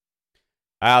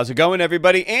How's it going,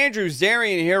 everybody? Andrew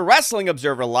Zarian here, Wrestling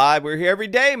Observer Live. We're here every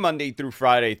day, Monday through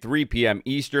Friday, 3 p.m.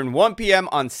 Eastern, 1 p.m.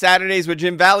 on Saturdays with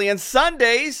Jim Valley, and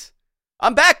Sundays,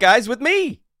 I'm back, guys, with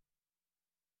me.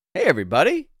 Hey,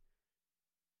 everybody.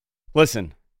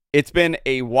 Listen, it's been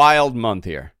a wild month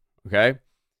here, okay?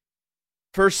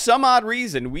 For some odd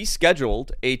reason, we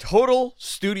scheduled a total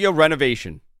studio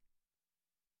renovation.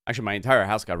 Actually, my entire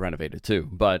house got renovated, too,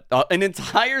 but an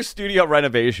entire studio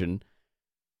renovation.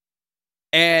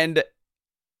 And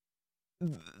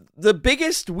the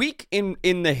biggest week in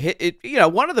the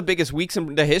one of the biggest weeks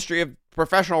in the history of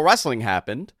professional wrestling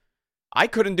happened. I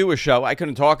couldn't do a show. I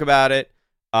couldn't talk about it.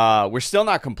 We're still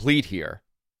not complete here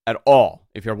at all.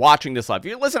 If you're watching this live,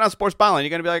 if you listen on Sports Byline, you're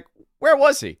going to be like, where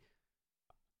was he?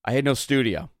 I had no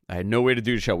studio. I had no way to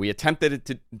do the show. We attempted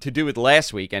to do it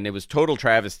last week, and it was total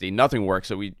travesty. Nothing worked.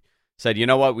 So we said, you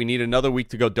know what? We need another week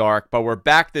to go dark, but we're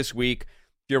back this week.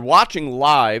 If you're watching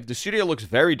live, the studio looks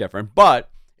very different, but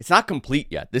it's not complete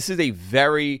yet. This is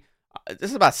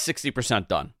about 60%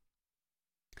 done.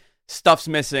 Stuff's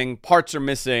missing, parts are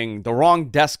missing, the wrong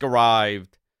desk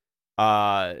arrived.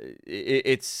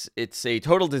 It's a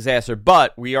total disaster,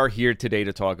 but we are here today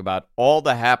to talk about all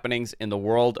the happenings in the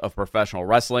world of professional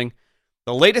wrestling.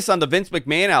 The latest on the Vince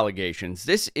McMahon allegations.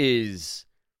 This is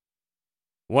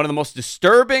one of the most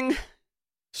disturbing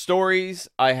stories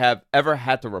I have ever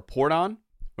had to report on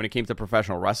when it came to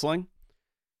professional wrestling.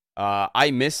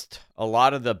 I missed a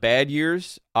lot of the bad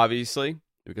years, obviously,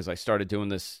 because I started doing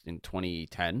this in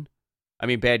 2010. I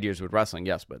mean, bad years with wrestling,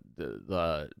 yes, but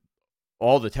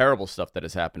all the terrible stuff that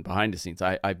has happened behind the scenes,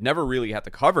 I've never really had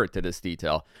to cover it to this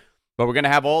detail. But we're going to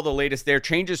have all the latest there.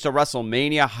 Changes to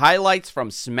WrestleMania, highlights from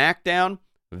SmackDown,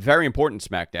 very important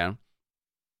SmackDown,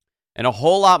 and a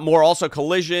whole lot more. Also,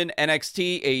 Collision,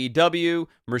 NXT, AEW,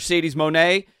 Mercedes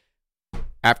Moné.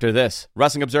 After this,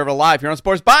 Wrestling Observer Live here on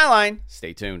Sports Byline.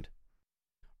 Stay tuned.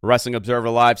 Wrestling Observer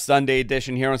Live Sunday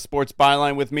edition here on Sports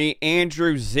Byline with me,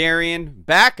 Andrew Zarian,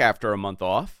 back after a month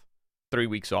off, 3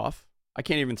 weeks off. I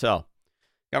can't even tell.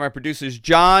 Got my producers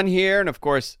John here, and of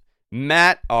course,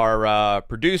 Matt, our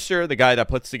producer, the guy that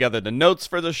puts together the notes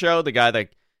for the show, the guy that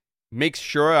makes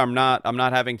sure I'm not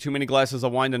having too many glasses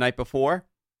of wine the night before,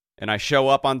 and I show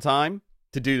up on time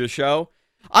to do the show.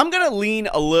 I'm going to lean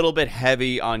a little bit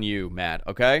heavy on you, Matt,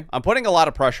 okay? I'm putting a lot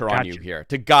of pressure on you here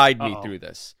to guide me through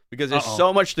this because there's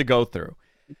so much to go through.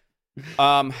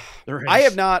 I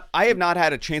have not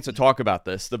had a chance to talk about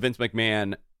this, the Vince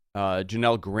McMahon,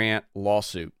 Janel Grant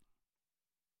lawsuit.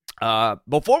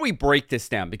 Before we break this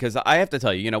down, because I have to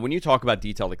tell you, when you talk about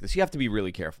detail like this, you have to be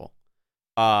really careful.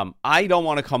 I don't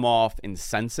want to come off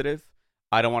insensitive.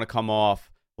 I don't want to come off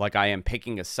like I am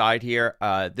picking a side here.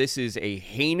 This is a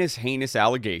heinous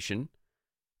allegation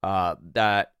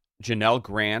that Janel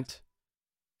Grant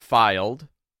filed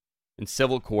in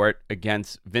civil court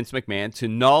against Vince McMahon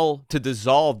to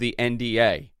dissolve the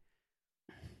NDA.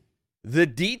 The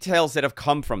details that have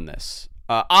come from this,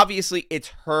 obviously it's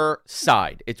her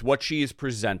side. It's what she is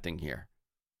presenting here,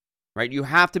 right? You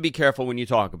have to be careful when you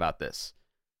talk about this.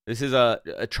 This is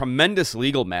a tremendous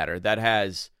legal matter that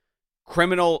has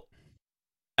criminal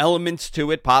elements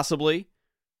to it, possibly.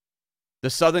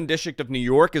 The Southern District of New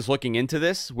York is looking into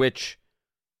this, which,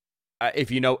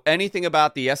 if you know anything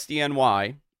about the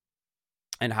SDNY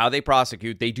and how they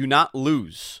prosecute, they do not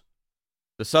lose.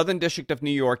 The Southern District of New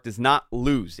York does not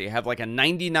lose. They have like a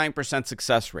 99%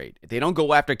 success rate. They don't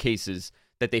go after cases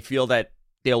that they feel that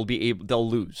they'll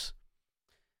lose.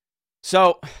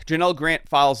 So, Janel Grant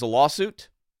files a lawsuit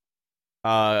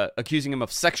accusing him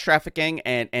of sex trafficking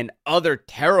and other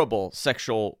terrible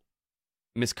sexual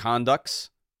misconducts.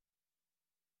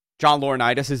 John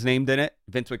Laurinaitis is named in it.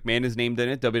 Vince McMahon is named in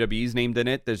it. WWE is named in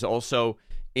it. There's also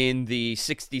in the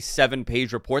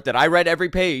 67-page report that I read every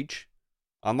page,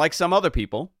 unlike some other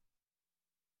people.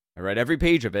 I read every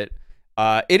page of it.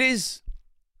 It is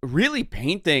really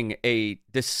painting a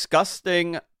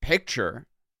disgusting picture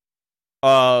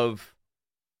of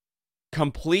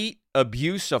complete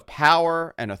abuse of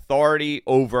power and authority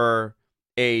over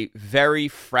a very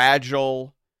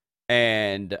fragile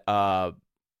and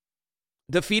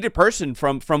defeated person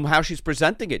from how she's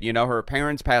presenting it. Her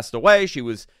parents passed away. She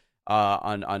was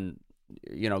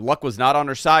luck was not on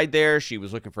her side there. She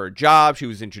was looking for a job. She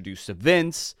was introduced to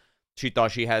Vince. She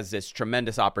thought she has this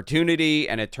tremendous opportunity,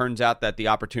 and it turns out that the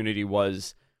opportunity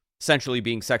was essentially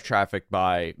being sex trafficked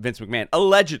by Vince McMahon.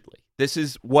 Allegedly. This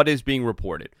is what is being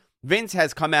reported. Vince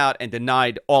has come out and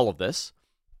denied all of this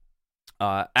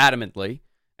adamantly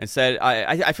and said,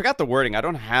 I forgot the wording. I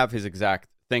don't have his exact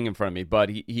thing in front of me, but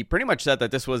he pretty much said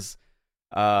that this was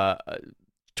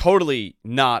totally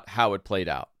not how it played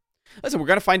out. Listen, we're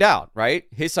going to find out, right?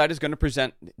 His side is going to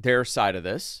present their side of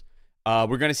this.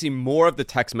 We're going to see more of the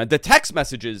text. The text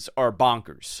messages are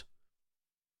bonkers.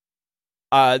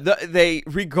 They,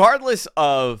 regardless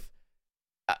of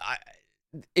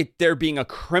there being a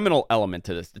criminal element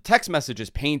to this, the text messages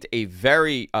paint a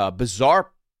very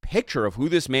bizarre picture of who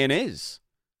this man is.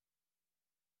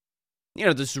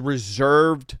 This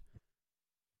reserved,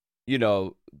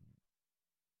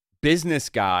 business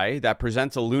guy that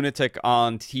presents a lunatic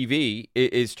on TV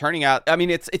is turning out. I mean,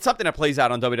 it's something that plays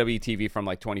out on WWE TV from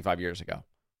like 25 years ago.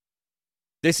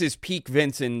 This is peak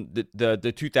Vince in the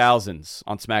 2000s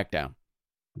on SmackDown.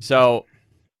 So,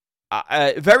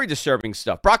 very disturbing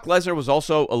stuff. Brock Lesnar was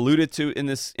also alluded to in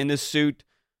this suit,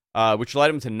 which led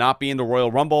him to not be in the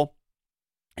Royal Rumble.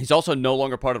 He's also no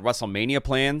longer part of WrestleMania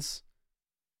plans.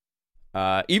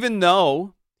 Even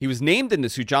though he was named in the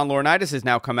suit, John Laurinaitis has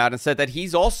now come out and said that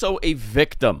he's also a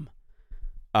victim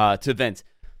to Vince.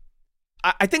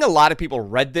 I think a lot of people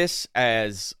read this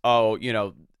as,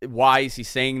 why is he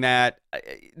saying that?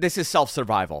 This is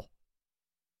self-survival.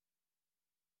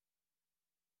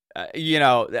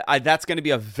 That's going to be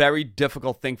a very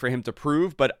difficult thing for him to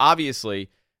prove, but obviously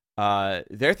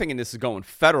they're thinking this is going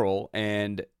federal,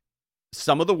 and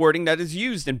some of the wording that is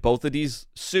used in both of these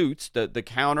suits, the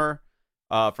counter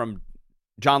from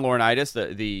John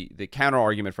Laurinaitis, the counter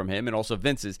argument from him, and also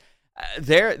Vince's,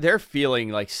 they're feeling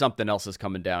like something else is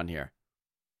coming down here.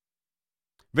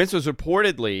 Vince was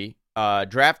reportedly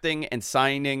drafting and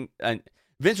signed the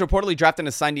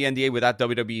NDA without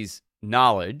WWE's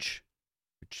knowledge,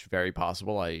 which is very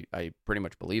possible. I pretty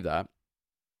much believe that.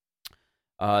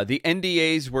 The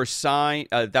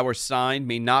NDAs that were signed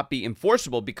may not be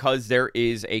enforceable because there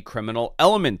is a criminal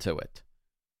element to it.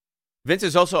 Vince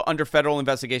is also under federal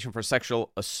investigation for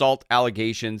sexual assault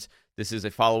allegations. This is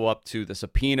a follow-up to the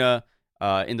subpoena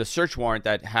in the search warrant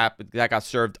that got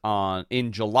served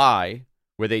in July,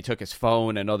 where they took his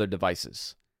phone and other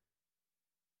devices.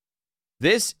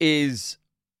 This is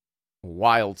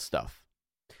wild stuff.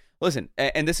 Listen,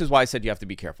 and this is why I said you have to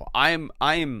be careful. I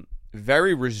am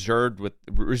very reserved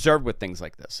with things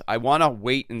like this. I want to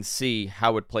wait and see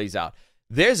how it plays out.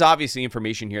 There's obviously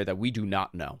information here that we do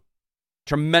not know.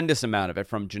 Tremendous amount of it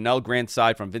from Janel Grant's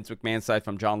side, from Vince McMahon's side,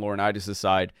 from John Laurinaitis'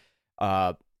 side.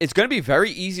 It's going to be very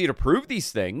easy to prove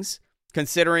these things,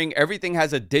 considering everything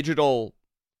has a digital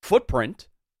footprint.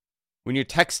 When you're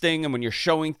texting and when you're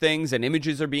showing things and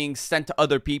images are being sent to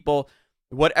other people,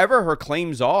 whatever her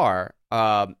claims are,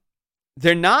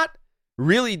 they're not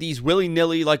really these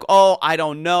willy-nilly, like, oh, I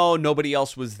don't know, nobody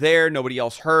else was there, nobody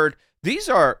else heard. These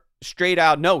are straight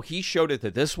out, no, he showed it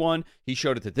to this one, he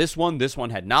showed it to this one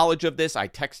had knowledge of this, I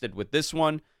texted with this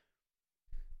one.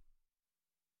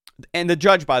 And the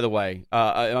judge, by the way,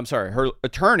 her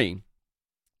attorney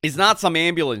is not some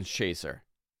ambulance chaser.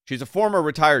 She's a former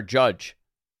retired judge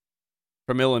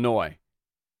from Illinois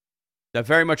that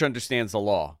very much understands the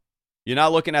law. You're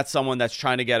not looking at someone that's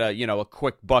trying to get a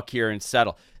quick buck here and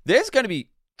settle. There's going to be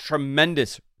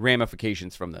tremendous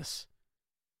ramifications from this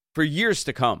for years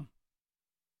to come.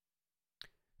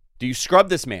 Do you scrub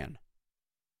this man?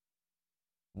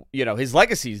 His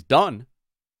legacy is done.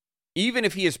 Even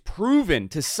if he has proven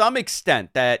to some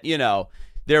extent that,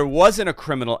 there wasn't a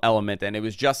criminal element and it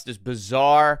was just this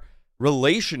bizarre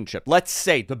relationship. Let's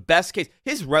say the best case,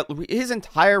 his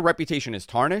entire reputation is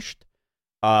tarnished.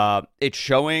 It's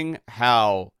showing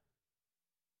how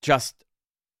just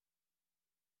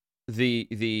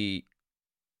the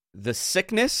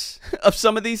sickness of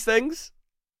some of these things.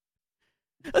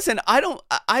 Listen, I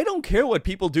don't care what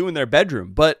people do in their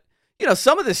bedroom, but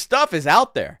some of this stuff is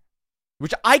out there,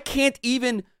 which I can't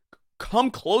even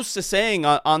come close to saying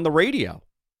on the radio.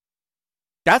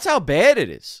 That's how bad it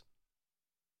is.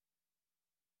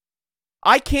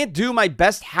 I can't do my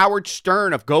best Howard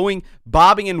Stern of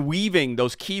bobbing and weaving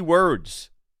those key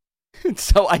words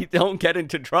so I don't get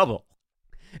into trouble.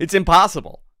 It's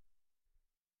impossible.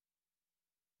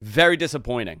 Very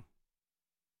disappointing.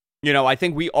 I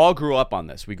think we all grew up on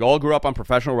this. We all grew up on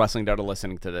professional wrestling that are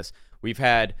listening to this. We've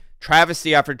had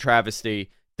travesty after travesty.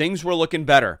 Things were looking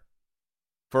better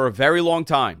for a very long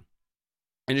time.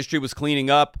 Industry was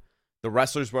cleaning up. The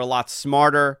wrestlers were a lot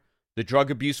smarter. The drug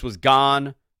abuse was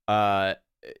gone. They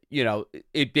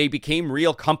became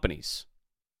real companies.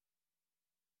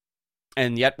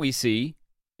 And yet we see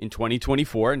in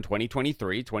 2024 and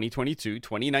 2023, 2022,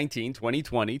 2019,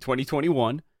 2020,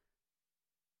 2021,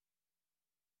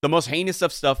 the most heinous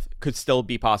of stuff could still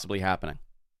be possibly happening.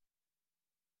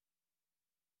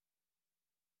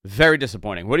 Very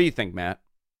disappointing. What do you think, Matt?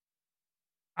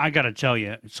 I got to tell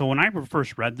you, so when I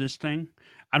first read this thing,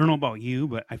 I don't know about you,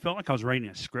 but I felt like I was writing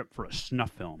a script for a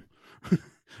snuff film.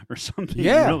 or something.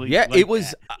 Yeah, really yeah. like It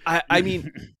was. that. I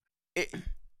mean, it,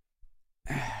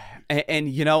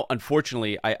 and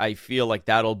unfortunately, I feel like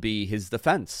that'll be his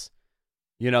defense.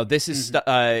 This is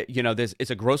this.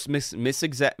 It's a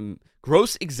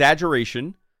gross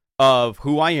exaggeration of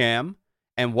who I am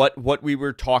and what we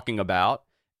were talking about,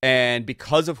 and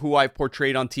because of who I've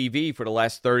portrayed on TV for the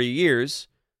last 30 years.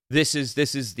 This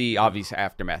is the obvious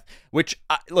aftermath. Which,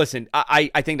 listen, I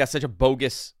think that's such a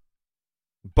bogus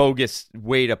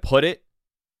way to put it.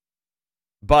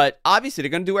 But obviously, they're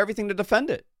going to do everything to defend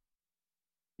it.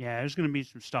 Yeah, there's going to be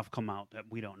some stuff come out that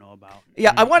we don't know about.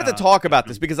 Yeah, I wanted to talk about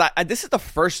this because this is the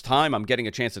first time I'm getting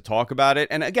a chance to talk about it.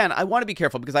 And again, I want to be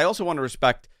careful because I also want to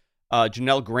respect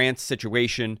Janel Grant's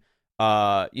situation.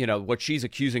 What she's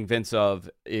accusing Vince of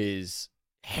is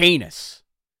heinous.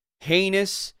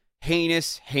 Heinous.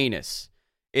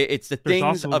 It's the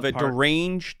things of a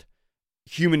deranged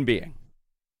human being.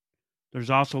 There's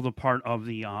also the part of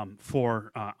the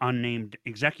four unnamed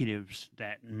executives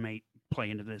that may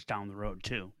play into this down the road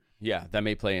too. Yeah, that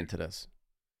may play into this.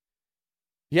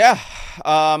 Yeah,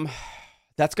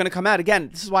 that's going to come out again.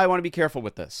 This is why I want to be careful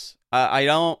with this.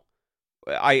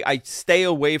 I stay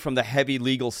away from the heavy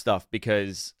legal stuff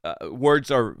because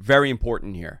words are very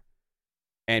important here.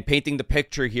 And painting the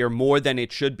picture here more than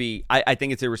it should be, I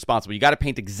think it's irresponsible. You got to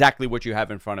paint exactly what you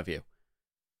have in front of you.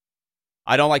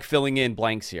 I don't like filling in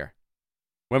blanks here.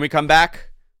 When we come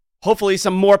back, hopefully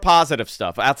some more positive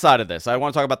stuff outside of this. I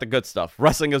want to talk about the good stuff.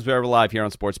 Wrestling Observer Live here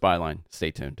on Sports Byline.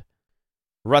 Stay tuned.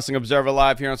 Wrestling Observer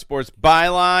Live here on Sports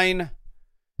Byline.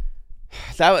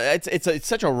 It's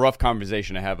such a rough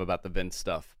conversation to have about the Vince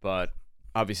stuff, but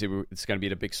obviously it's going to be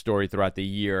the big story throughout the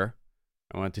year.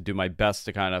 I want to do my best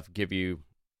to kind of give you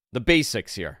the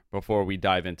basics here before we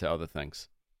dive into other things.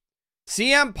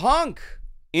 CM Punk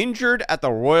injured at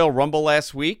the Royal Rumble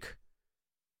last week.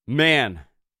 Man,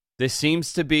 this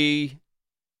seems to be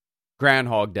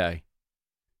Groundhog Day.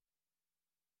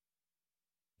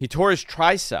 He tore his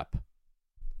tricep.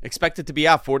 Expected to be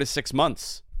out 4 to 6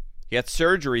 months. He had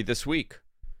surgery this week.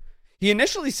 He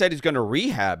initially said he's going to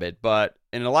rehab it,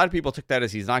 and a lot of people took that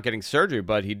as he's not getting surgery,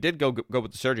 but he did go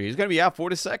with the surgery. He's going to be out 4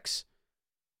 to 6.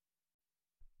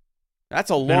 That's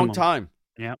a long time.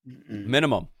 Yeah.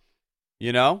 Minimum.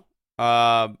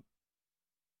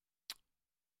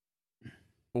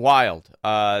 Wild.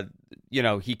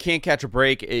 He can't catch a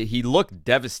break. He looked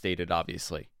devastated,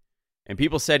 obviously. And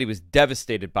people said he was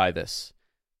devastated by this.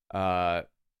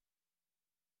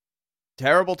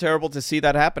 Terrible to see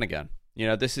that happen again.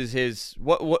 This is his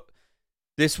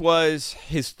this was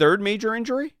his third major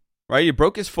injury, right? He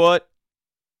broke his foot.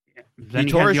 Then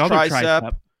he tore his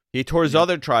tricep. He tore his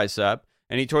other tricep,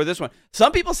 and he tore this one.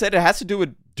 Some people said it has to do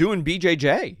with doing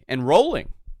BJJ and rolling.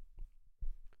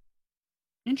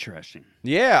 Interesting.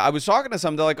 Yeah, I was talking to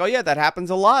some. They're like, "Oh yeah, that happens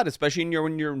a lot, especially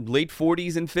when you're late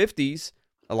 40s and 50s.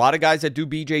 A lot of guys that do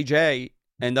BJJ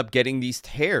end up getting these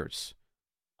tears."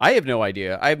 I have no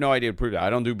idea. To prove that. I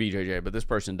don't do BJJ, but this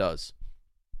person does.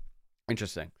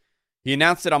 Interesting. He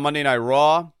announced it on Monday Night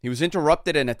Raw. He was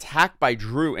interrupted and attacked by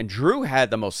Drew, and Drew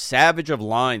had the most savage of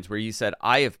lines where he said,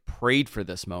 "I have prayed for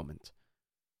this moment."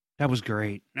 That was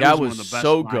great. That was one of the best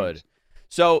so lines. good.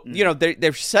 So,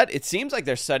 they're set. It seems like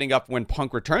they're setting up when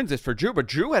Punk returns this for Drew, but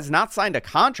Drew has not signed a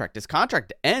contract. His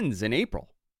contract ends in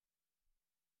April.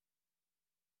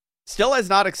 Still has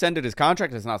not extended his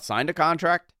contract, has not signed a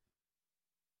contract.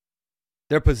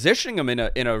 They're positioning him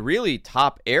in a really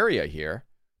top area here.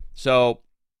 So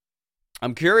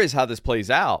I'm curious how this plays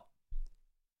out.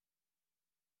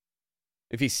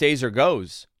 If he stays or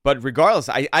goes. But regardless,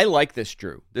 I like this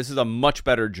Drew. This is a much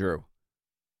better Drew.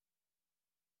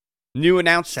 New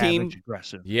announced team.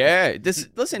 Aggressive. Yeah.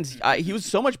 Listen, he was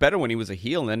so much better when he was a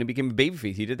heel, and then he became a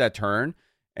babyface. He did that turn,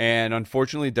 and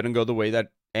unfortunately it didn't go the way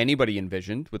that anybody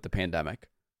envisioned with the pandemic.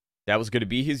 That was going to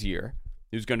be his year.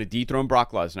 He was going to dethrone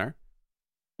Brock Lesnar.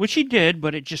 Which he did,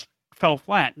 but it just fell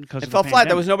flat because it fell flat.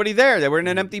 There was nobody there. They were in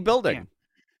an empty building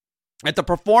at the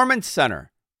Performance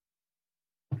Center.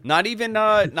 Not even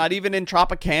in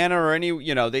Tropicana or any.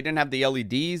 They didn't have the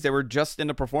LEDs. They were just in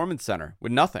the Performance Center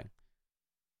with nothing.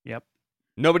 Yep.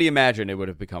 Nobody imagined it would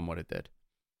have become what it did.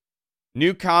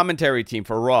 New commentary team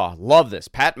for Raw. Love this.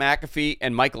 Pat McAfee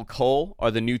and Michael Cole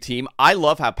are the new team. I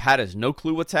love how Pat has no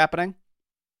clue what's happening.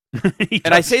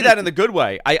 And I say that in the good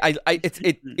way.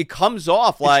 It comes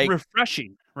off like it's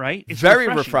refreshing, right? It's very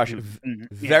refreshing. Mm-hmm.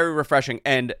 Very refreshing.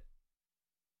 And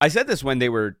I said this when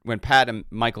Pat and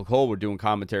Michael Cole were doing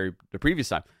commentary the previous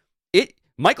time.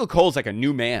 Michael Cole's like a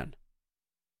new man.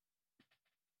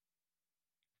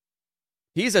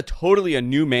 He's totally a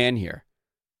new man here.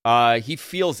 He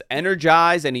feels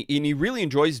energized, and he really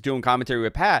enjoys doing commentary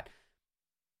with Pat.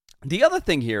 The other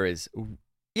thing here is,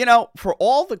 for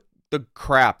all the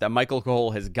crap that Michael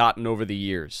Cole has gotten over the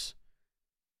years,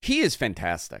 he is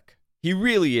fantastic. He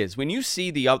really is. When you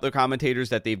see the other commentators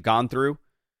that they've gone through,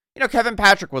 Kevin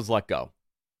Patrick was let go.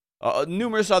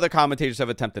 Numerous other commentators have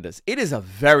attempted this. It is a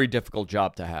very difficult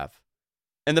job to have.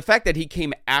 And the fact that he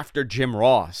came after Jim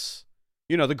Ross,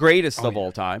 the greatest of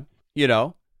all time,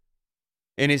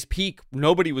 in his peak,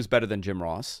 nobody was better than Jim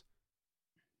Ross.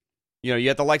 You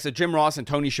had the likes of Jim Ross and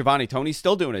Tony Schiavone. Tony's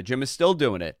still doing it. Jim is still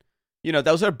doing it.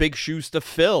 Those are big shoes to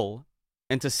fill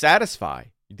and to satisfy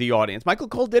the audience. Michael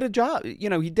Cole did a job.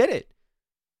 He did it.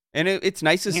 And it's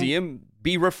nice to see him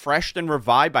be refreshed and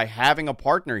revived by having a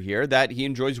partner here that he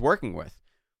enjoys working with.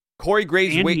 Corey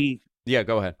Graves. Yeah,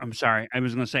 go ahead. I'm sorry. I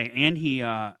was going to say, and he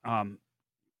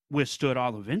withstood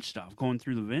all the Vince stuff, going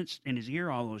through the Vince in his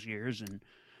ear all those years. And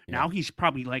now he's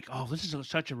probably like, oh, this is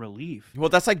such a relief. Well,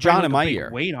 that's like John in my ear.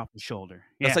 Weight off the shoulder.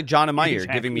 That's like John in my ear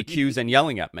giving me cues and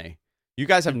yelling at me. You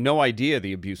guys have no idea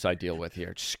the abuse I deal with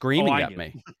here. Just screaming at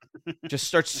me. Just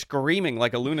starts screaming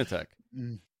like a lunatic.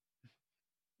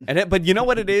 But you know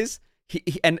what it is?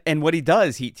 And what he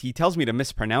does, he tells me to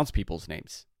mispronounce people's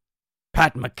names.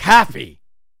 Pat McAfee.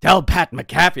 Tell Pat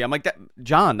McAfee. I'm like,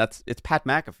 John, it's Pat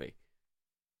McAfee.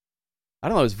 I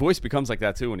don't know. His voice becomes like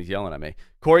that too when he's yelling at me.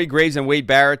 Corey Graves and Wade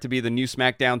Barrett to be the new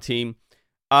SmackDown team.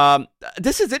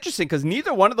 This is interesting because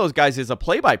neither one of those guys is a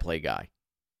play-by-play guy.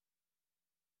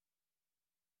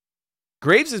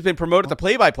 Graves has been promoted to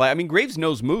play-by-play. I mean, Graves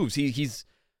knows moves. He's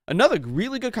another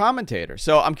really good commentator.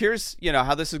 So I'm curious,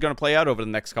 how this is going to play out over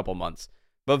the next couple months.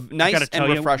 But nice and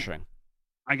refreshing.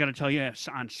 I got to tell you,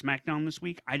 on SmackDown this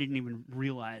week, I didn't even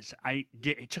realize.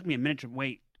 It took me a minute to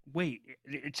wait.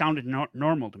 It sounded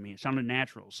normal to me. It sounded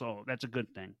natural. So that's a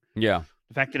good thing. Yeah.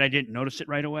 The fact that I didn't notice it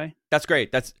right away. That's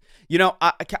great. That's,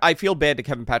 I feel bad that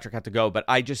Kevin Patrick had to go, but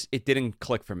it didn't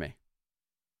click for me.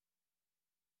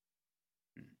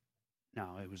 No,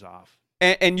 it was off.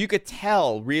 And you could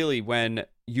tell, really, when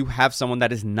you have someone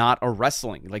that is not a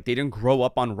wrestling. Like, they didn't grow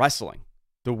up on wrestling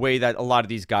the way that a lot of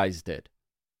these guys did.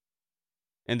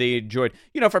 And they enjoyed,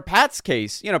 for Pat's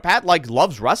case, Pat,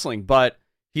 loves wrestling, but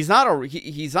he's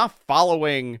not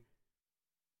following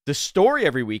the story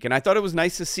every week. And I thought it was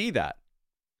nice to see that.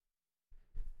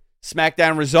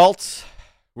 SmackDown results.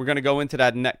 We're going to go into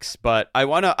that next. But I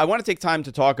want to take time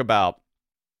to talk about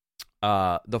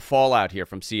the fallout here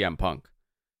from CM Punk,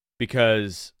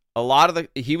 because a lot of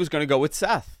he was going to go with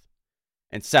Seth,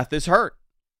 and Seth is hurt,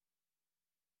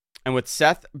 and with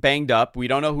Seth banged up, we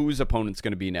don't know who his opponent's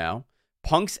going to be now.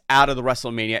 Punk's out of the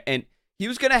WrestleMania, and he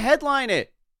was going to headline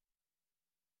it.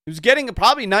 He was getting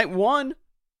probably night one.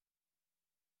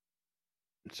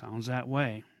 It sounds that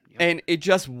way. Yep. And it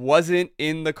just wasn't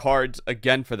in the cards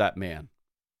again for that man.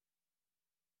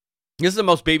 This is the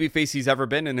most babyface he's ever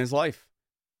been in his life.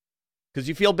 Because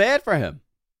you feel bad for him.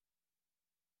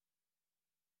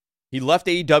 He left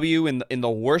AEW in the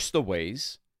worst of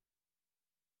ways.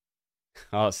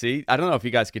 Oh, see? I don't know if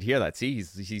you guys could hear that. See,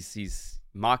 he's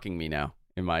mocking me now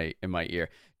in my ear.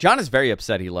 John is very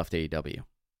upset he left AEW.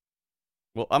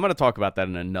 Well, I'm going to talk about that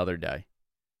in another day,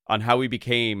 on how he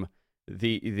became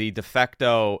the de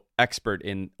facto expert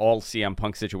in all CM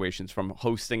Punk situations, from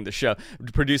hosting the show,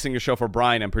 producing a show for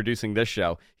Brian, and producing this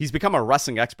show. He's become a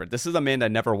wrestling expert. This is a man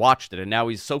that never watched it, and now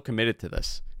he's so committed to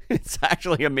this. It's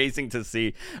actually amazing to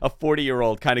see a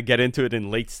 40-year-old kind of get into it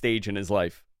in late stage in his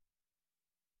life.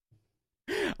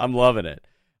 I'm loving it.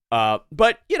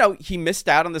 But, he missed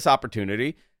out on this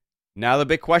opportunity. Now the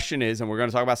big question is, and we're going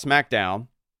to talk about SmackDown,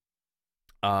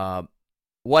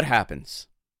 what happens?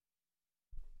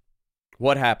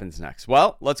 What happens next?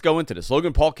 Well, let's go into this.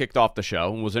 Logan Paul kicked off the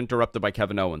show and was interrupted by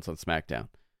Kevin Owens on SmackDown.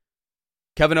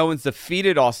 Kevin Owens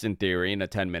defeated Austin Theory in a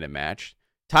 10-minute match.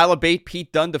 Tyler Bate,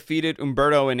 Pete Dunne defeated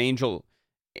Humberto and Angel,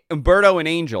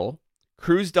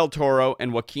 Cruz del Toro,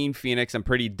 and Joaquin Phoenix, and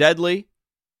Pretty Deadly.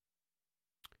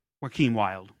 Joaquin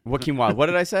Wild. What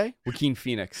did I say? Joaquin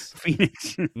Phoenix.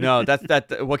 Phoenix. No,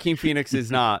 that Joaquin Phoenix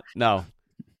is not. No,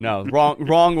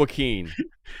 wrong Joaquin.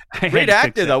 Great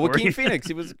actor though, Joaquin Phoenix.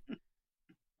 He was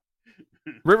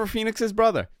River Phoenix's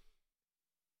brother.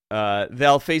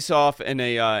 They'll face off in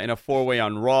a 4-way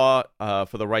on Raw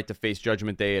for the right to face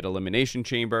Judgment Day at Elimination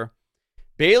Chamber.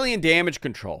 Bayley and Damage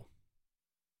Control.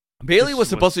 Bayley was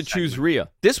supposed to choose Rhea.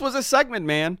 This was a segment,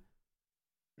 man.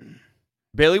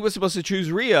 Bayley was supposed to choose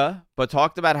Rhea, but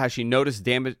talked about how she noticed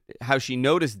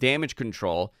Damage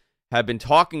Control had been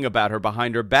talking about her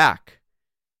behind her back.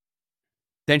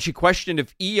 Then she questioned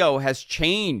if IYO has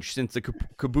changed since the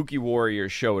Kabuki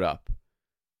Warriors showed up.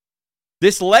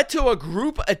 This led to a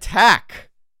group attack.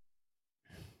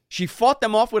 She fought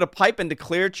them off with a pipe and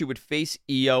declared she would face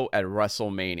Io at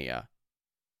WrestleMania.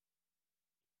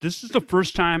 This is the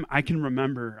first time I can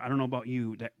remember, I don't know about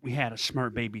you, that we had a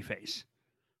smart baby face.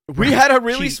 We had a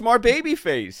really smart baby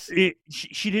face.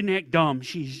 She didn't act dumb.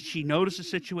 She noticed the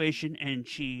situation and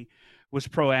she was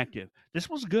proactive. This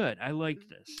was good. I liked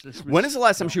this. When is the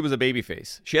last time she was a baby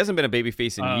face? She hasn't been a baby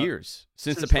face in years.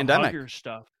 Since the pandemic. The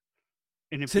stuff.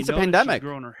 And since the pandemic. She's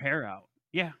growing her hair out.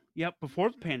 Yeah. Yep. Before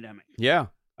the pandemic. Yeah.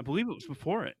 I believe it was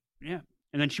before it. Yeah.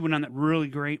 And then she went on that really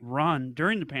great run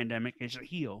during the pandemic as a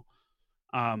heel.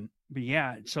 But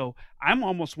yeah, so I'm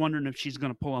almost wondering if she's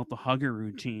going to pull out the hugger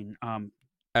routine.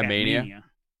 At Mania?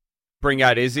 Bring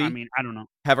out Izzy? I mean, I don't know.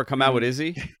 Have her come out with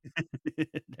Izzy?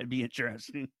 That'd be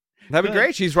interesting. That'd be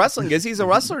great. She's wrestling. Izzy's a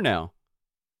wrestler now.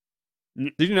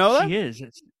 Did you know that? She is.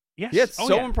 Yes. Yeah, it's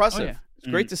impressive. Yeah. It's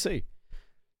great to see.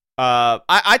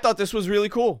 I thought this was really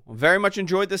cool. Very much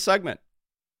enjoyed this segment.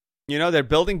 You know, they're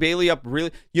building Bayley up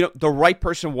really. You know, the right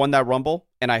person won that Rumble,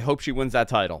 and I hope she wins that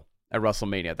title at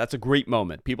WrestleMania. That's a great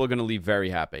moment. People are going to leave very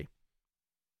happy.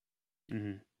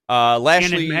 Mm-hmm.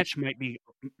 Lashley, and match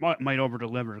might over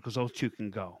deliver because those two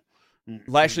can go.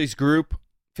 Lashley's group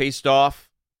faced off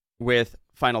with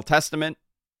Final Testament.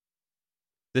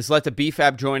 This led to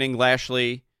BFAB joining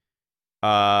Lashley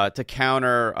to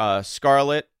counter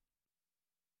Scarlett.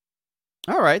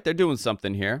 All right, they're doing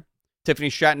something here. Tiffany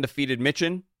Stratton defeated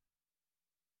Michin.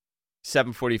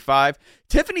 7:45.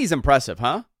 Tiffany's impressive,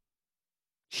 huh?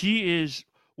 She is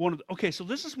one of the, okay, so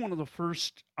this is one of the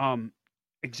first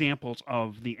examples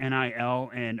of the NIL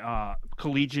and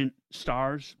collegiate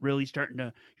stars really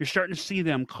you're starting to see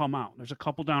them come out. There's a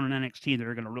couple down in NXT that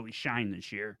are going to really shine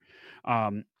this year.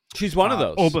 She's one of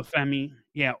those. Oba Femi.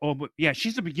 Yeah,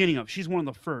 she's the beginning of. She's one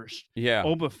of the first. Yeah.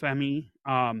 Oba Femi.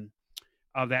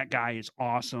 That guy is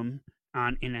awesome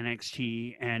in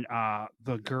NXT, and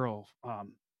the girl,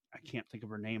 I can't think of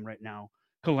her name right now.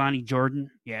 Kalani Jordan,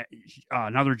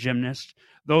 another gymnast.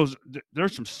 There's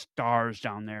some stars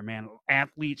down there, man.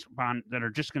 Athletes that are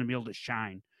just going to be able to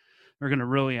shine. They're going to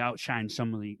really outshine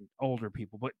some of the older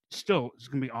people, but still, it's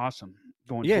going to be awesome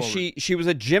going forward. Yeah, she was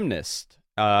a gymnast,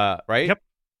 right? Yep.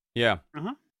 Yeah.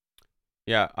 Uh-huh.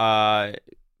 Yeah.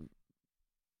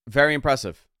 Very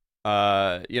impressive.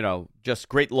 Just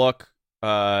great look,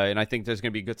 and I think there's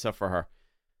going to be good stuff for her.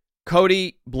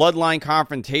 Cody, bloodline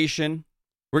confrontation.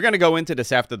 We're going to go into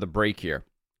this after the break here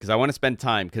because I want to spend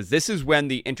time because this is when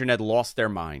the internet lost their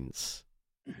minds.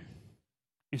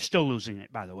 And still losing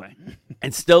it, by the way.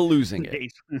 And still losing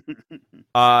it.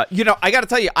 I got to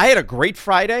tell you, I had a great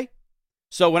Friday.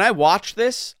 So when I watched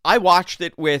this, I watched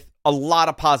it with a lot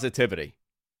of positivity.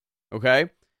 Okay?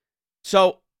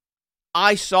 So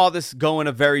I saw this go in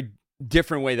a very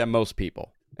different way than most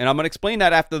people. And I'm going to explain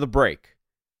that after the break.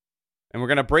 And we're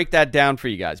going to break that down for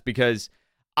you guys because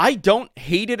I don't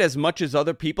hate it as much as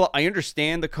other people. I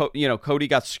understand Cody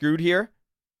got screwed here.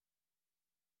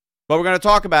 But we're going to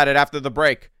talk about it after the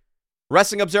break.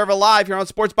 Wrestling Observer Live here on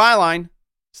Sports Byline.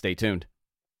 Stay tuned.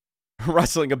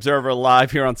 Wrestling Observer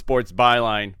Live here on Sports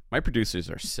Byline. My producers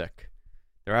are sick.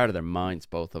 They're out of their minds,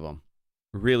 both of them.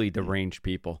 Really deranged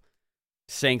people.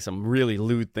 Saying some really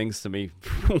lewd things to me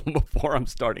before I'm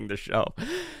starting the show.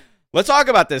 Let's talk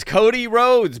about this. Cody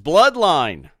Rhodes,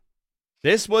 Bloodline.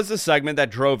 This was the segment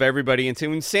that drove everybody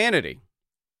into insanity.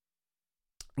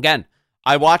 Again,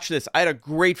 I watched this. I had a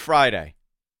great Friday.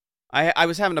 I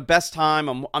was having the best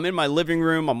time. I'm in my living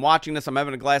room. I'm watching this. I'm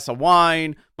having a glass of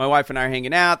wine. My wife and I are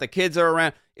hanging out. The kids are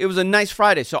around. It was a nice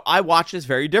Friday. So I watched this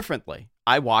very differently.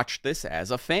 I watched this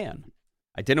as a fan.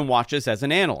 I didn't watch this as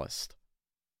an analyst.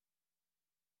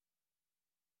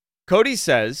 Cody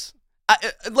says,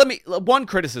 one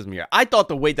criticism here. I thought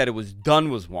the way that it was done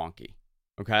was wonky.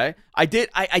 Okay? I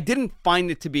didn't find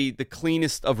it to be the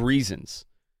cleanest of reasons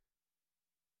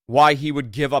why he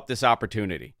would give up this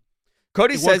opportunity.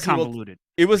 Cody says convoluted.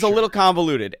 It was a little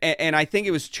convoluted, and I think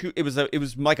it was it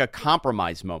was like a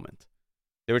compromise moment.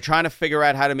 They were trying to figure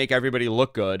out how to make everybody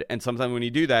look good, and sometimes when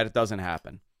you do that, it doesn't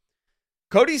happen.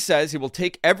 Cody says he will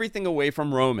take everything away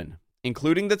from Roman,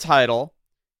 including the title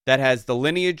that has the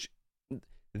lineage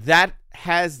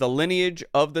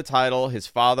of the title his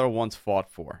father once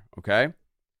fought for, okay?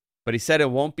 But he said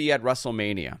it won't be at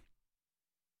WrestleMania.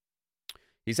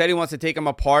 He said he wants to take him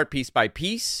apart piece by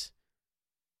piece.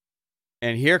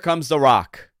 And here comes The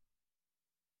Rock.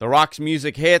 The Rock's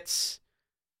music hits.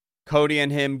 Cody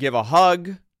and him give a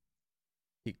hug.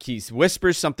 He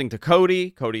whispers something to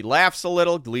Cody. Cody laughs a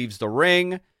little, leaves the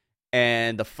ring.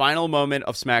 And the final moment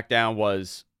of SmackDown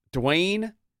was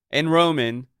Dwayne and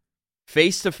Roman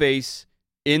face to face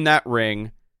in that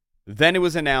ring. Then it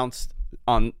was announced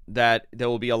on that there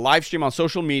will be a live stream on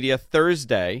social media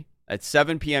Thursday at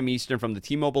 7 p.m. Eastern from the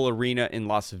T-Mobile Arena in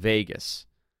Las Vegas.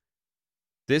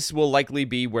 This will likely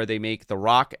be where they make The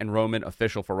Rock and Roman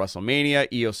official for WrestleMania.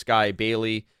 IYO Sky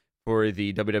Bayley for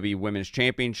the WWE Women's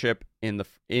Championship in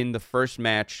the first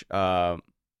match.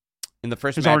 In the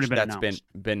first match that's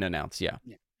been announced. Yeah.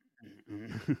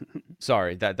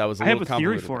 Sorry, that was a little convoluted. I have a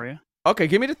theory for you. Okay,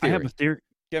 give me the theory. I have a theory.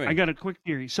 I got a quick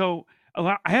theory. So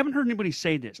I haven't heard anybody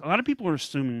say this. A lot of people are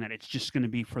assuming that it's just going to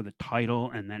be for the title,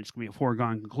 and then it's going to be a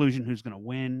foregone conclusion who's going to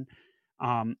win.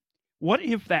 What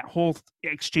if that whole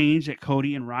exchange that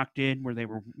Cody and Rock did, where they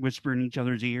were whispering in each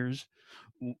other's ears,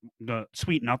 the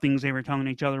sweet nothings they were telling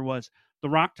each other, was The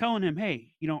Rock telling him,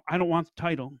 "Hey, I don't want the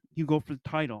title. You go for the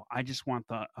title. I just want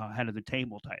the head of the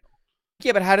table title."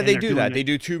 Yeah, but how did they do that? They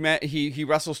do two. He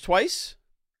wrestles twice.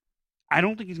 I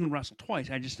don't think he's going to wrestle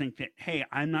twice. I just think that, hey,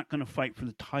 I'm not going to fight for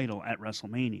the title at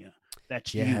WrestleMania.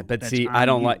 That's you. But that's see, I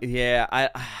don't like. Yeah,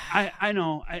 I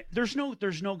know. There's no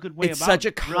good way. It's such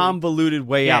a convoluted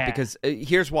way out because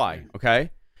here's why.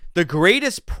 Okay, the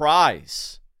greatest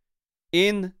prize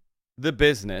in the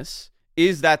business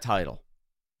is that title.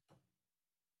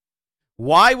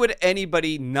 Why would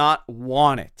anybody not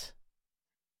want it?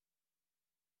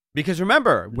 Because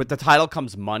remember, with the title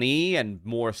comes money and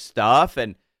more stuff,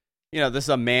 and this is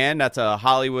a man that's a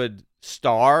Hollywood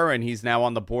star, and he's now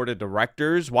on the board of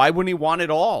directors. Why wouldn't he want it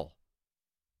all?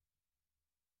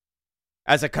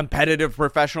 As a competitive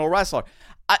professional wrestler.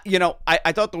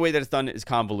 I thought the way that it's done is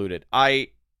convoluted.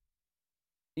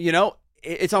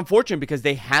 It's unfortunate because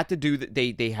they had to do that.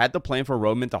 They had the plan for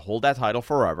Roman to hold that title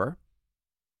forever.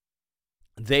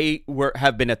 They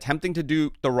have been attempting to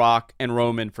do The Rock and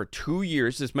Roman for 2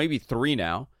 years. This may be 3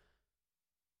 now.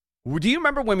 Do you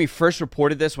remember when we first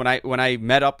reported this? When I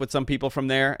met up with some people from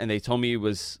there and they told me it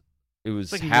was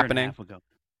like happening. A year and a half ago.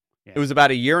 Yeah. It was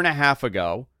about a year and a half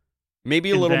ago,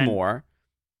 maybe a little more.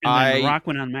 And then The Rock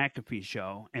went on McAfee's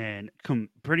show and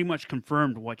pretty much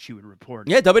confirmed what you would report.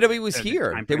 Yeah, WWE was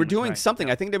here. They were doing something.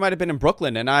 Yeah. I think they might have been in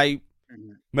Brooklyn, and I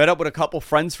met up with a couple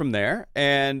friends from there,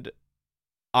 and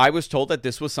I was told that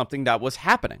this was something that was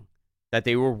happening, that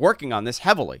they were working on this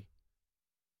heavily,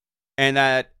 and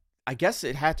that I guess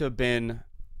it had to have been,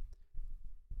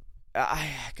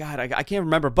 I can't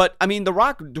remember. But, I mean, The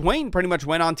Rock, Dwayne pretty much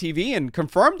went on TV and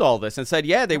confirmed all this and said,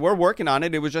 yeah, they were working on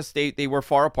it. It was just they were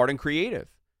far apart in creative.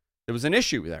 There was an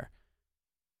issue there.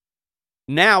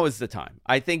 Now is the time.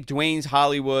 I think Dwayne's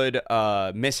Hollywood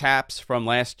mishaps from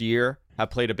last year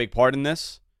have played a big part in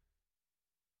this.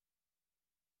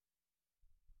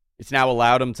 It's now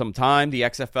allowed him some time. The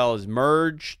XFL is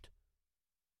merged.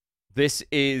 This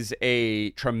is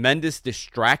a tremendous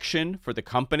distraction for the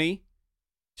company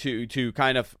to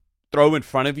kind of throw in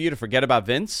front of you to forget about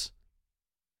Vince.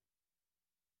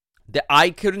 I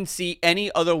couldn't see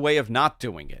any other way of not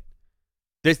doing it.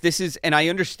 This is, and I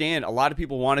understand a lot of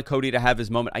people wanted Cody to have his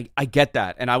moment. I get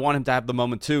that, and I want him to have the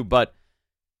moment too, but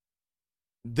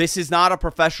this is not a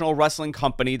professional wrestling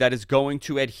company that is going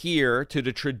to adhere to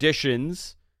the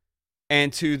traditions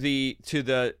and to the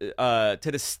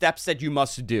steps that you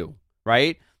must do,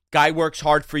 right? Guy works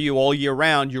hard for you all year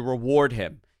round, you reward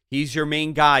him. He's your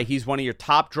main guy. He's one of your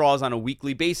top draws on a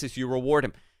weekly basis. You reward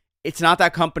him. It's not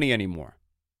that company anymore.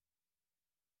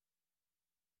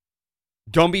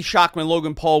 Don't be shocked when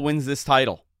Logan Paul wins this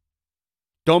title.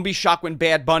 Don't be shocked when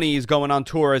Bad Bunny is going on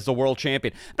tour as the world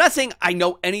champion. I'm not saying I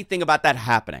know anything about that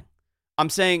happening. I'm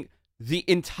saying the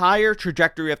entire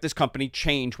trajectory of this company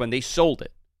changed when they sold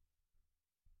it.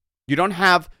 You don't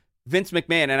have Vince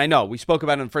McMahon, and I know we spoke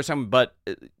about it the first time, but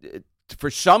for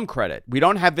some credit, we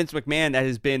don't have Vince McMahon that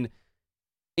has been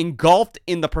engulfed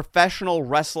in the professional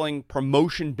wrestling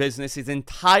promotion business his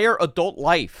entire adult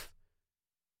life.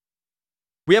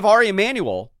 We have Ari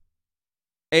Emanuel,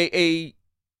 a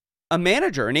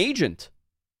manager, an agent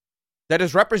that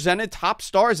has represented top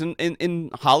stars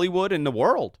in Hollywood and the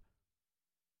world.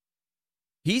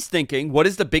 He's thinking, what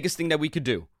is the biggest thing that we could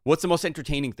do? What's the most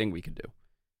entertaining thing we could do?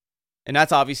 And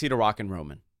that's obviously The Rock and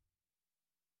Roman.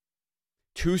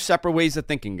 Two separate ways of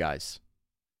thinking, guys.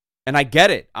 And I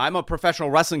get it. I'm a professional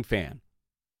wrestling fan.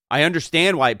 I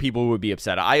understand why people would be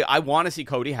upset. I want to see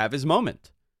Cody have his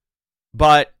moment.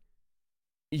 But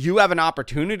you have an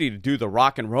opportunity to do The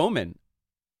Rock and Roman,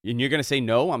 and you're going to say,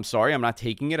 no, I'm sorry, I'm not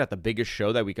taking it at the biggest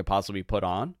show that we could possibly put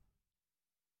on?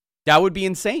 That would be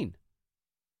insane.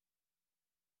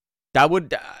 That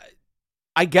would,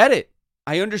 I get it.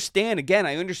 I understand. Again,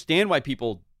 I understand why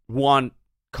people want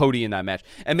Cody in that match.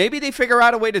 And maybe they figure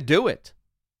out a way to do it.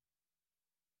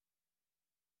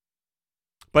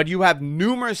 But you have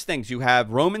numerous things. You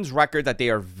have Roman's record that they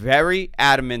are very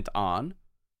adamant on.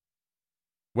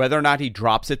 Whether or not he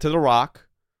drops it to The Rock,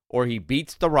 or he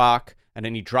beats The Rock, and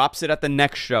then he drops it at the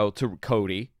next show to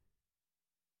Cody,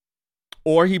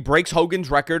 or he breaks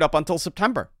Hogan's record up until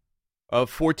September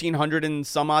of 1,400 and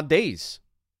some odd days.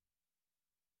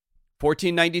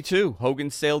 1492, Hogan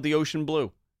sailed the ocean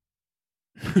blue.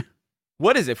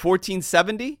 What is it,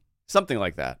 1470? Something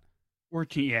like that.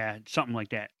 14, yeah, something like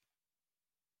that.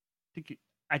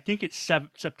 I think it's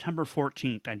September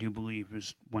 14th, I do believe,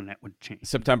 is when that would change.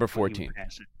 September 14th.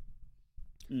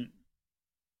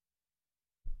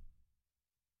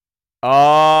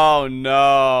 Oh,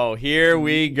 no. Here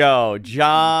we go.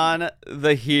 John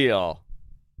the Heel.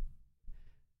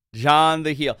 John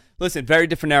the Heel. Listen, very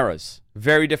different eras.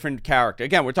 Very different character.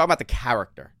 Again, we're talking about the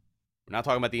character. We're not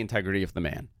talking about the integrity of the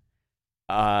man.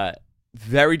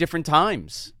 Very different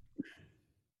times.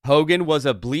 Hogan was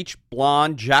a bleached,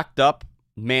 blonde, jacked up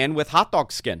man with hot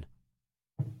dog skin.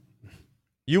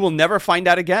 You will never find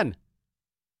that again.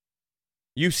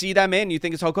 You see that man, you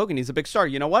think it's Hulk Hogan. He's a big star.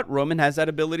 You know what? Roman has that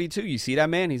ability too. You see that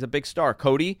man, he's a big star.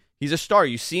 Cody, he's a star.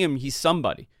 You see him, he's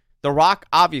somebody. The Rock,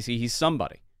 obviously, he's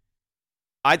somebody.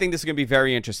 I think this is going to be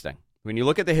very interesting. When you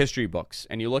look at the history books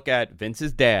and you look at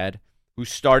Vince's dad, who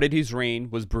started his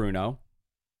reign was Bruno,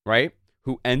 right?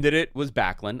 Who ended it was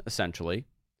Backlund, essentially.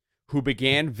 Who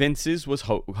began Vince's was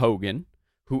Hogan.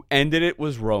 Who ended it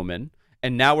was Roman.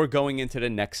 And now we're going into the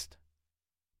next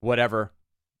whatever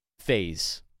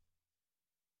phase.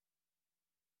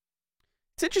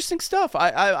 It's interesting stuff.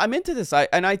 I'm into this. I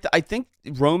think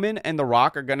Roman and The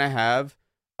Rock are going to have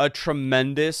a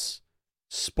tremendous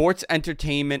sports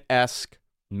entertainment-esque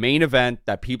main event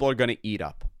that people are going to eat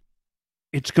up.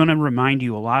 It's going to remind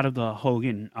you a lot of the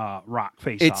Hogan Rock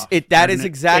face-off. That is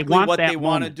exactly what they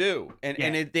want to do. And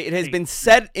it has been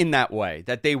said in that way,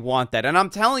 that they want that. And I'm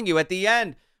telling you, at the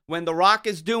end, when The Rock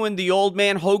is doing the old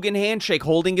man Hogan handshake,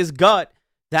 holding his gut,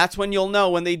 that's when you'll know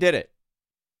when they did it.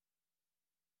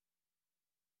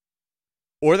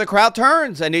 Or the crowd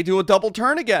turns and they do a double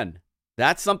turn again.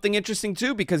 That's something interesting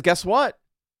too, because guess what?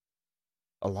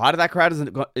 A lot of that crowd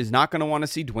is not going to want to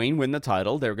see Dwayne win the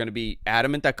title. They're going to be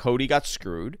adamant that Cody got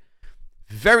screwed.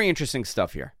 Very interesting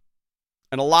stuff here.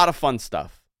 And a lot of fun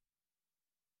stuff.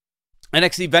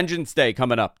 NXT Vengeance Day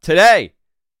coming up today,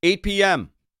 8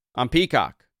 p.m. on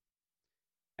Peacock.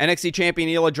 NXT champion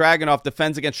Ilya Dragunov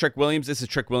defends against Trick Williams. This is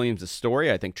Trick Williams'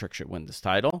 story. I think Trick should win this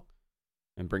title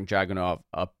and bring Dragunov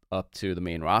up to the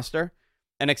main roster.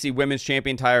 NXT Women's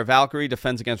Champion Tyra Valkyrie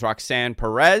defends against Roxanne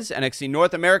Perez. NXT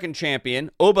North American Champion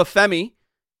Oba Femi,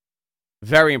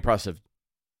 very impressive,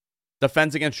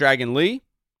 defends against Dragon Lee.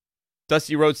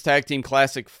 Dusty Rhodes Tag Team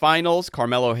Classic Finals,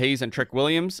 Carmelo Hayes and Trick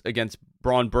Williams against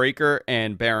Braun Breaker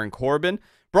and Baron Corbin.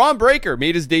 Braun Breaker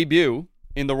made his debut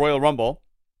in the Royal Rumble.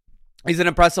 He's an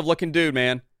impressive looking dude,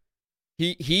 man.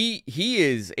 He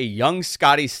is a young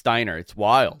Scotty Steiner. It's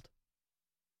wild.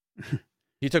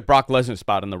 He took Brock Lesnar's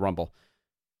spot in the Rumble.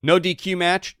 No DQ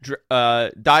match.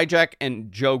 Dijak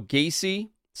and Joe Gacy.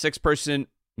 6-person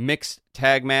mixed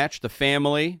tag match. The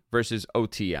Family versus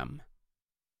OTM.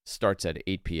 Starts at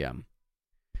 8 p.m.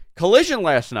 Collision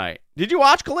last night. Did you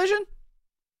watch Collision?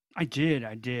 I did.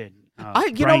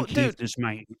 Brian Keith is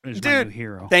my new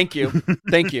hero. Thank you.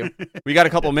 We got a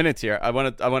couple minutes here. I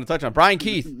want to touch on Brian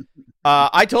Keith.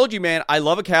 I told you, man, I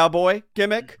love a cowboy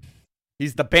gimmick.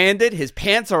 He's the bandit. His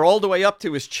pants are all the way up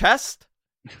to his chest.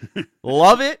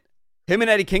 Love it. Him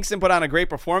and Eddie Kingston put on a great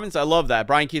performance. I love that.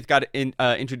 Brian Keith got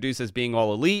introduced as being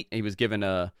all elite. He was given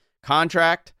a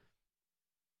contract.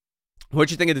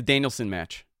 What'd you think of the Danielson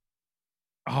match?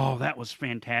 Oh, that was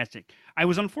fantastic. I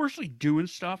was unfortunately doing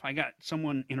stuff.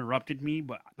 Someone interrupted me,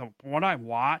 but what I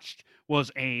watched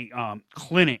was a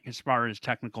clinic as far as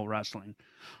technical wrestling.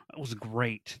 It was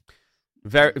great.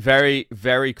 Very, very,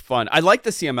 very fun. I like the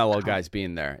CMLL guys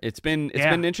being there. It's been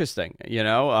interesting. You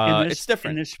know, it's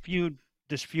different. And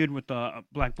this feud with the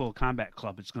Black Bull Combat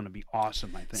Club is going to be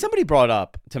awesome. I think somebody brought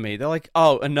up to me. They're like,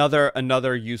 "Oh,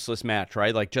 another useless match,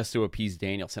 right? Like just to appease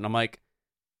Danielson." I'm like,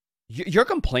 "You're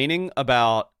complaining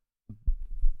about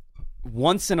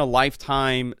once in a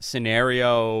lifetime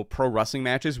scenario pro wrestling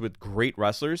matches with great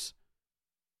wrestlers."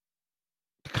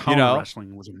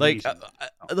 Wrestling was amazing.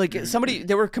 Like somebody,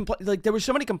 there were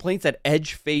so many complaints that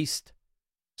Edge faced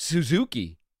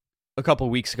Suzuki a couple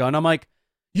weeks ago, and I'm like,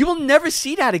 you will never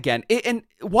see that again. And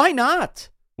why not?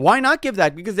 Why not give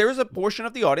that? Because there is a portion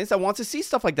of the audience that wants to see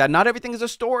stuff like that. Not everything is a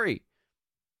story.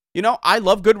 You know, I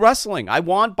love good wrestling. I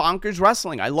want bonkers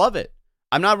wrestling. I love it.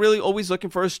 I'm not really always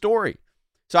looking for a story.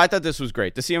 So I thought this was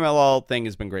great. The CMLL thing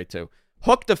has been great too.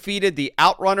 Hook defeated the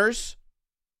Outrunners.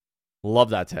 Love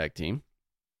that tag team.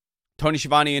 Tony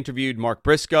Schiavone interviewed Mark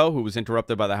Briscoe, who was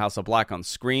interrupted by the House of Black on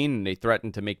screen, and they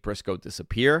threatened to make Briscoe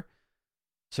disappear.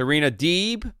 Serena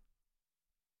Deeb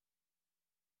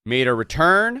made a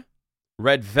return.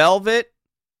 Red Velvet.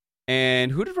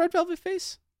 And who did Red Velvet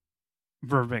face?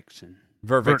 Vert Vixen.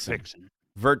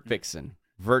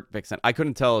 I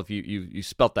couldn't tell if you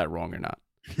spelt that wrong or not.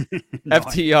 No,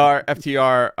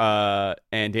 FTR,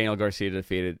 and Daniel Garcia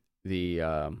defeated the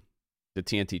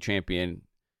TNT champion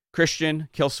Christian,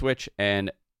 Killswitch,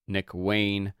 and Nick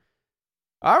Wayne.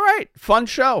 All right, fun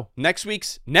show. Next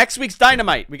week's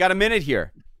Dynamite. We got a minute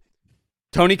here.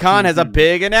 Tony Khan has a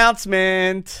big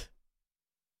announcement.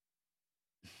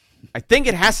 I think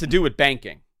it has to do with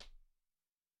banking.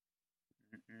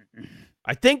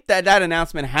 I think that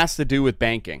announcement has to do with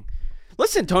banking.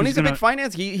 Listen, Tony's a big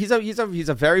finance. He's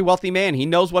a very wealthy man. He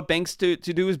knows what banks to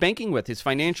do his banking with. His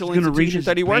financial institutions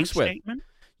that he works with.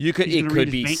 It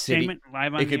could be Citigroup.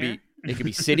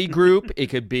 It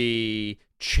could be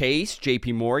Chase,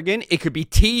 JP Morgan. It could be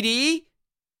TD.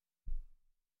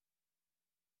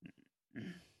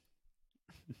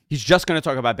 He's just going to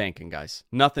talk about banking, guys.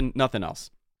 Nothing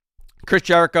else. Chris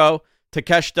Jericho,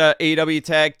 Takeshita, AEW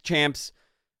Tag Champs,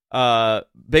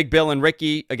 Big Bill and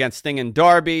Ricky against Sting and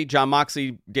Darby, John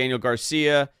Moxley, Daniel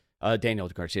Bryan,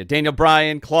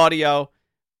 Claudio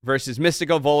versus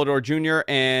Mystico, Volador Jr.,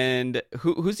 and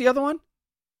who's the other one?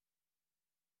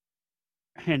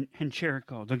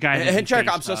 Hencherico, the guy. Hencherico,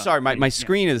 I'm so sorry. My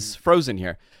screen is frozen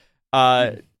here.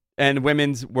 And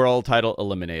Women's World Title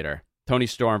Eliminator. Tony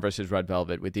Storm versus Red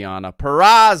Velvet with Deonna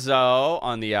Purrazzo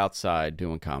on the outside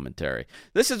doing commentary.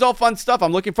 This is all fun stuff.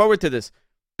 I'm looking forward to this.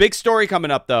 Big story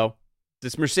coming up, though.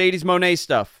 This Mercedes Moné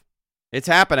stuff. It's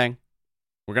happening.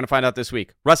 We're going to find out this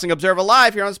week. Wrestling Observer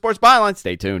Live here on Sports Byline.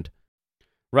 Stay tuned.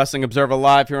 Wrestling Observer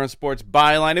Live here on Sports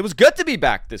Byline. It was good to be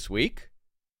back this week.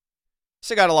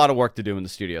 Still got a lot of work to do in the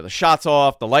studio. The shot's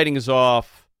off. The lighting is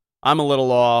off. I'm a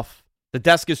little off. The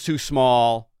desk is too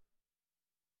small.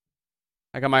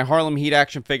 I got my Harlem Heat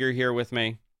action figure here with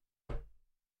me.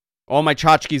 All my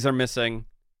tchotchkes are missing.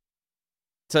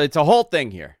 So it's a whole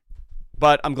thing here.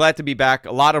 But I'm glad to be back.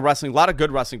 A lot of wrestling, a lot of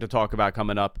good wrestling to talk about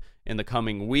coming up in the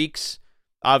coming weeks.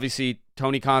 Obviously,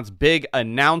 Tony Khan's big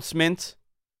announcement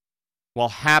will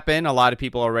happen. A lot of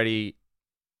people already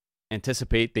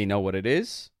anticipate they know what it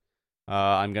is.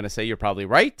 I'm going to say you're probably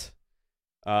right.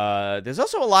 There's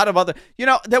also a lot of other...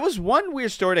 there was one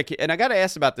weird story, and I got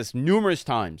asked about this numerous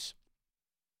times,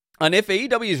 on if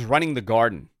AEW is running the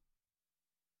Garden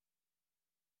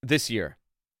this year.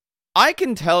 I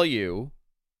can tell you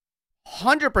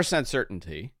 100%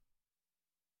 certainty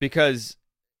because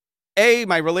A,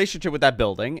 my relationship with that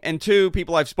building, and two,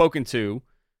 people I've spoken to,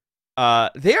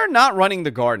 they are not running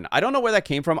the Garden. I don't know where that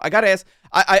came from. I got asked.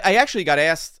 I actually got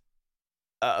asked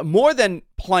more than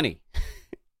plenty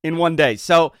in one day.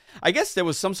 So I guess there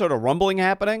was some sort of rumbling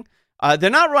happening.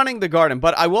 They're not running the Garden,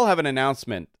 but I will have an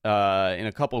announcement in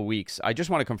a couple of weeks. I just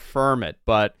want to confirm it,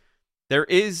 but there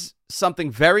is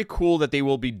something very cool that they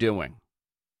will be doing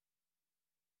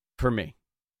for me,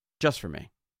 just for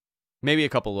me, maybe a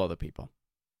couple of other people.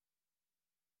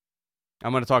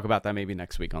 I'm going to talk about that maybe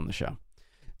next week on the show.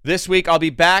 This week, I'll be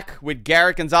back with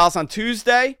Garrett Gonzalez on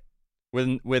Tuesday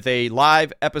with a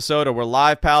live episode of We're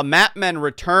Live, Pal. Matt Men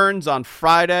returns on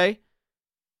Friday,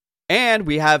 and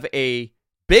we have a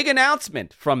big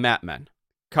announcement from Matt Men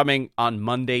coming on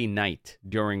Monday night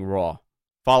during Raw.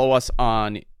 Follow us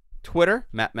on Twitter,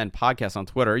 Matt Men Podcast on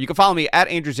Twitter. You can follow me at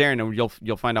Andrew Zarian, and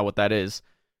you'll find out what that is.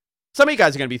 Some of you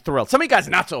guys are going to be thrilled. Some of you guys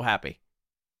are not so happy.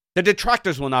 The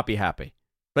detractors will not be happy,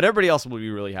 but everybody else will be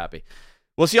really happy.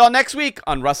 We'll see y'all next week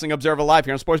on Wrestling Observer Live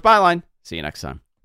here on Sports Byline. See you next time.